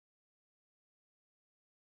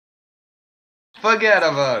Forget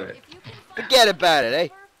about it. Forget about it, eh?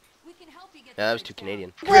 Yeah, that was too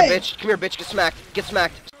Canadian. Come here, bitch. Come here, bitch. Get smacked. Get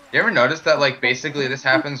smacked. You ever notice that, like, basically this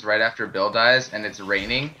happens right after Bill dies and it's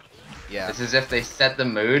raining? Yeah. It's as if they set the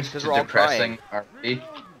mood to depressing already.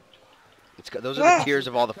 Those are the tears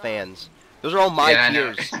of all the fans. Those are all my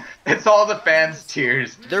tears. It's all the fans'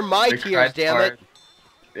 tears. They're my tears, damn it.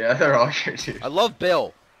 Yeah, they're all your tears. I love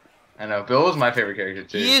Bill. I know. Bill was my favorite character,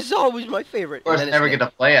 too. He is always my favorite. Of course, I never get to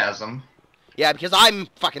play as him. Yeah, because I'm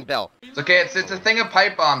fucking Bill. It's okay. It's a thing of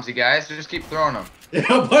pipe bombs, you guys. So just keep throwing them. Yeah,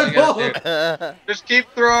 pipe bombs. Just keep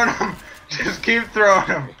throwing them. Just keep throwing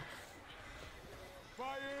them.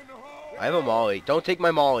 I have a molly. Don't take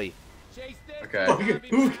my molly. Okay.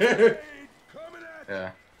 Who cares?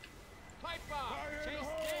 Yeah.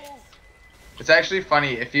 It's actually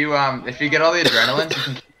funny if you get all the adrenalines, you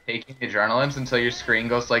can keep taking the adrenalines until your screen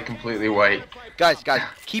goes like completely white. Guys,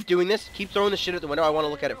 keep doing this. Keep throwing the shit at the window. I want to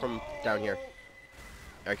look at it from down here.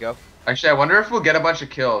 There we go. Actually, I wonder if we'll get a bunch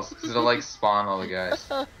of kills because it'll like spawn all the guys.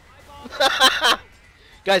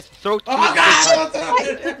 Guys, throw. Oh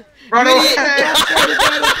God! Run away!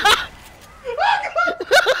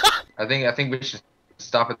 I think we should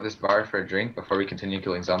stop at this bar for a drink before we continue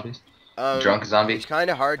killing zombies. Drunk zombie. It's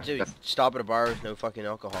kind of hard to stop at a bar with no fucking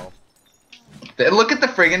alcohol. Look at the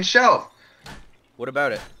friggin' shelf. What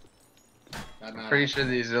about it? I'm pretty sure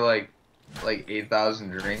these are like 8,000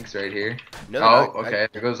 drinks right here. No, okay.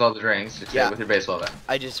 There goes all the drinks. Just hit it with your baseball bat.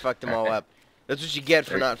 I just fucked them all up. That's what you get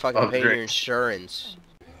for not fucking paying your insurance.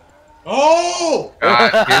 Oh!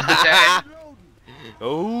 Here's the tag.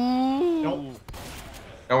 Oh! Nope.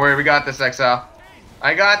 Don't worry, we got this, XL.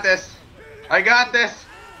 I got this. I got this.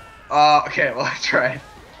 Okay, well I tried.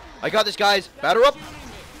 I got this, guys. Batter up.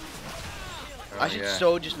 Oh, I should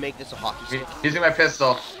so just make this a hockey stick. Using my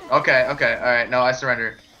pistol. Okay, all right. No, I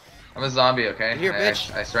surrender. I'm a zombie, okay? Here,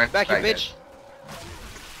 bitch. I surrender. Back here, bitch.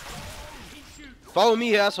 Follow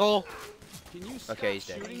me, asshole. Okay, he's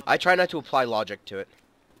dead. I try not to apply logic to it.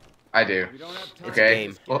 I do. It's okay. a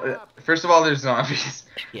game. Well, first of all, there's zombies.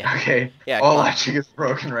 Yeah. Okay. Yeah. All logic is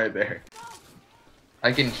broken right there.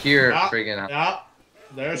 I can hear friggin'. Yeah.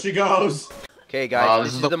 There she goes. Okay, guys.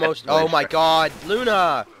 This is the most. Oh my God,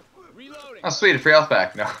 Luna. Oh, sweet, a free health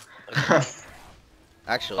pack. No.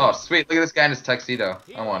 Actually. Oh, sweet. Look at this guy in his tuxedo.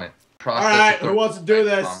 I want it. Alright, who wants to do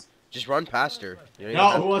this? Just run past her.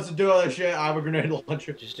 No, who wants to do other shit? I have a grenade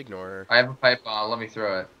launcher. Just ignore her. I have a pipe bomb. Let me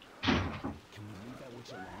throw it.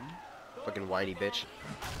 Fucking whiny bitch.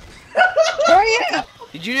 Oh yeah!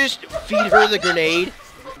 Did you just feed her the grenade?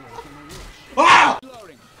 Ah!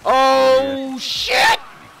 Oh shit!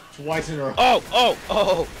 Twice in a row.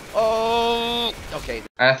 Oh! Okay.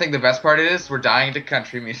 And I think the best part is we're dying to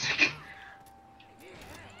country music.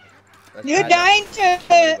 You're dying to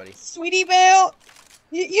Sweetie Belle.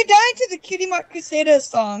 You're dying to the Cutie Mark Crusader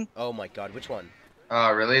song. Oh my God, which one?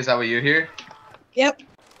 Oh, really? Is that what you hear? Yep.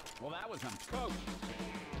 Well, that was uncoached.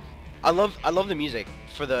 I love the music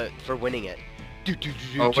for winning it.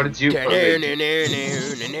 Oh, what did you? Kill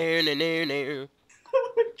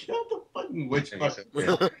the fucking witch.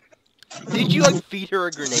 Did you like feed her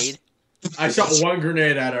a grenade? I shot one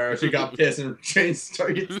grenade at her. She got pissed and changed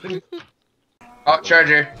targets. Oh,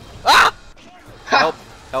 charger. Ah!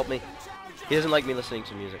 Help me. He doesn't like me listening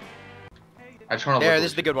to music. I just want to. There, this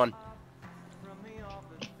is the good one.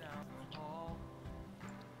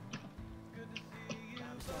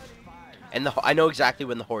 And I know exactly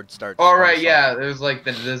when the horde starts. Oh right, yeah. It was like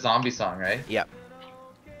the zombie song, right? Yep.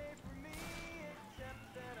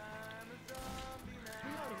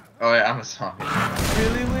 Oh yeah, I'm a zombie.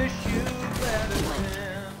 Really wish you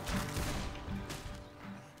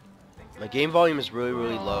My game volume is really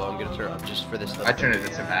low. I'm gonna turn up just for this. I turned it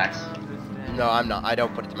to max. No, I'm not. I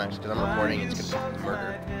don't put it to max because I'm recording. It's gonna be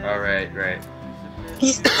murder. Oh right.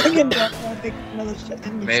 He's thinking about another shit.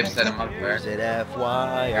 May have set him up there. Is it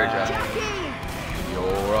FYI? Your job.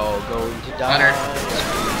 You're all going to die.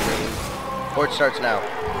 Horde starts now.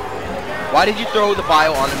 Why did you throw the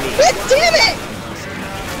bio onto me? God damn it!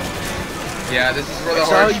 Yeah, this is where the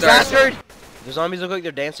horde starts. Bastard! The zombies look like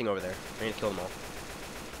they're dancing over there. I'm gonna kill them all.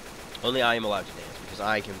 Only I am allowed to dance because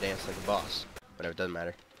I can dance like a boss. Whatever, it doesn't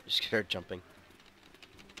matter. Just start jumping.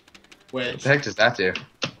 What the heck does that do?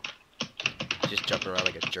 Just jumping around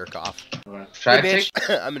like a jerk off. Try hey, bitch!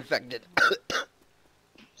 I'm infected.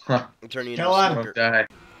 Huh. I'm turning you Kill into a him. smoker. Die.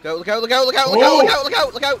 Go! Look out! Look out! Look out! Look out! Look out! Look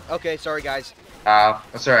out! Look out! Okay, sorry guys.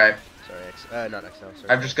 That's alright. Sorry, not XL. Sorry.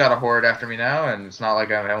 I've just got a horde after me now, and it's not like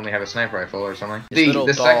I only have a sniper rifle or something. This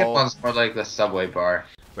The second one's more like the subway bar.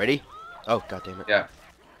 Ready? Oh, god damn it. Yeah.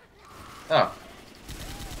 Oh.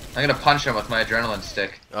 I'm gonna punch him with my adrenaline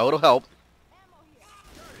stick. Oh, it'll help.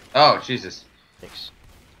 Oh, Jesus. Thanks.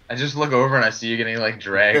 I just look over and I see you getting like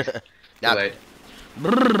dragged. Too Nah. late.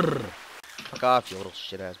 Brrr. Fuck off, you little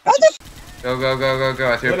shit ass. Go, go, go, go,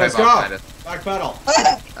 go. I threw a Let's pipe go. behind us. Back pedal.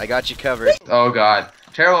 I got you covered. Oh god.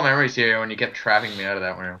 Terrible memories here when you kept trapping me out of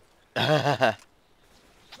that room.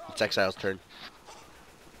 It's Exile's turn.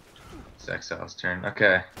 It's Exile's turn.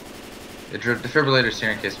 Okay. The defibrillator's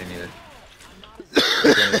here in case we need it.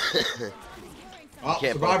 Oh,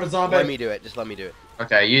 Can't survivor vote. zombie. Let me do it. Just let me do it.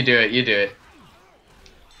 Okay, you do it, you do it.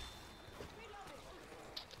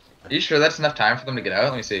 Are you sure that's enough time for them to get out?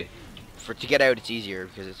 Let me see. To get out, it's easier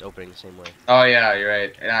because it's opening the same way. Oh yeah, you're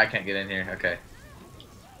right. Yeah, I can't get in here. Okay.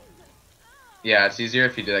 Yeah, it's easier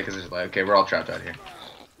if you do that because it's like, okay, we're all trapped out here.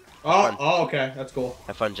 Oh, oh, okay. That's cool.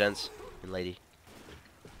 Have fun, gents and lady.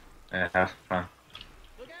 Yeah, have fun.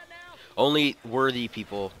 Only worthy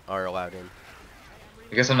people are allowed in.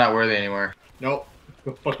 I guess I'm not worthy anymore. Nope.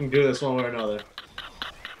 Go fucking do this one way or another.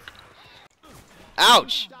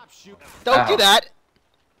 Ouch! Don't Ow. do that!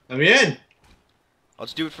 Let me in. I'll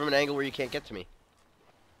just do it from an angle where you can't get to me.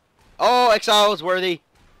 Oh, Exile is worthy.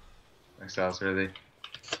 Exile's worthy.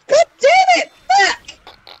 God damn it! Fuck!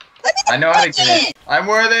 Let me I know how to fuck get in. I'm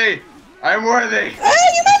worthy! I'm worthy!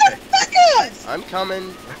 Oh, you motherfuckers! I'm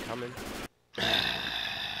coming. I'm coming.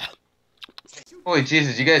 Holy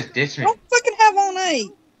Jesus, you guys ditched I me. don't fucking have all night.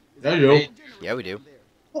 There you go. Yeah, we do.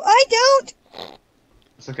 Well, I don't.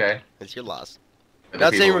 It's okay. It's your loss. Other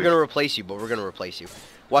Not saying people we're gonna replace you, but we're gonna replace you.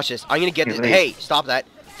 Watch this. I'm gonna get this. Wait. Hey, stop that.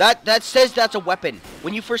 That says that's a weapon.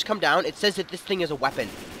 When you first come down, it says that this thing is a weapon.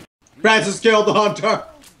 Francis killed the hunter.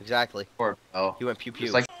 Exactly. Poor Bell. He went pew pew.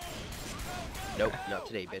 Just like, Nope, not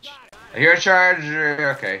today, bitch. I hear a charge.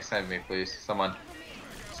 Okay, send me, please. Someone.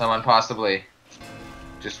 Someone possibly.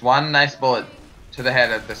 Just one nice bullet to the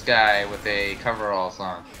head of this guy with a coveralls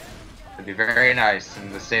on. It'd be very nice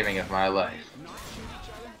in the saving of my life.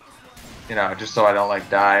 You know, just so I don't like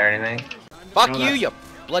die or anything. Fuck No, you, that's- you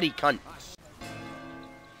bloody cunt.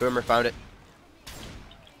 Boomer found it.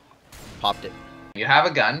 Popped it. You have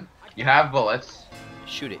a gun. You have bullets.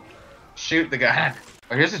 Shoot it. Shoot the gun.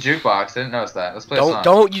 Oh, here's a jukebox. I didn't notice that. Let's play a song.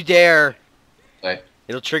 Don't you dare. Too late.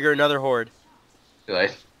 It'll trigger another horde. Too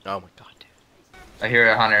late. Oh my god, dude. I hear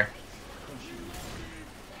a hunter.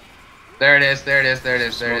 There it is. There it is. There it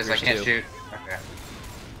is. There it is. I Smokers can't too. shoot. Okay.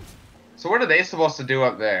 So what are they supposed to do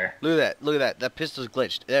up there? Look at that. Look at that. That pistol's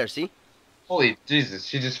glitched. There, see? Holy Jesus!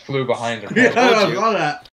 She just flew behind him. Yeah, I told you. saw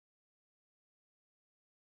that.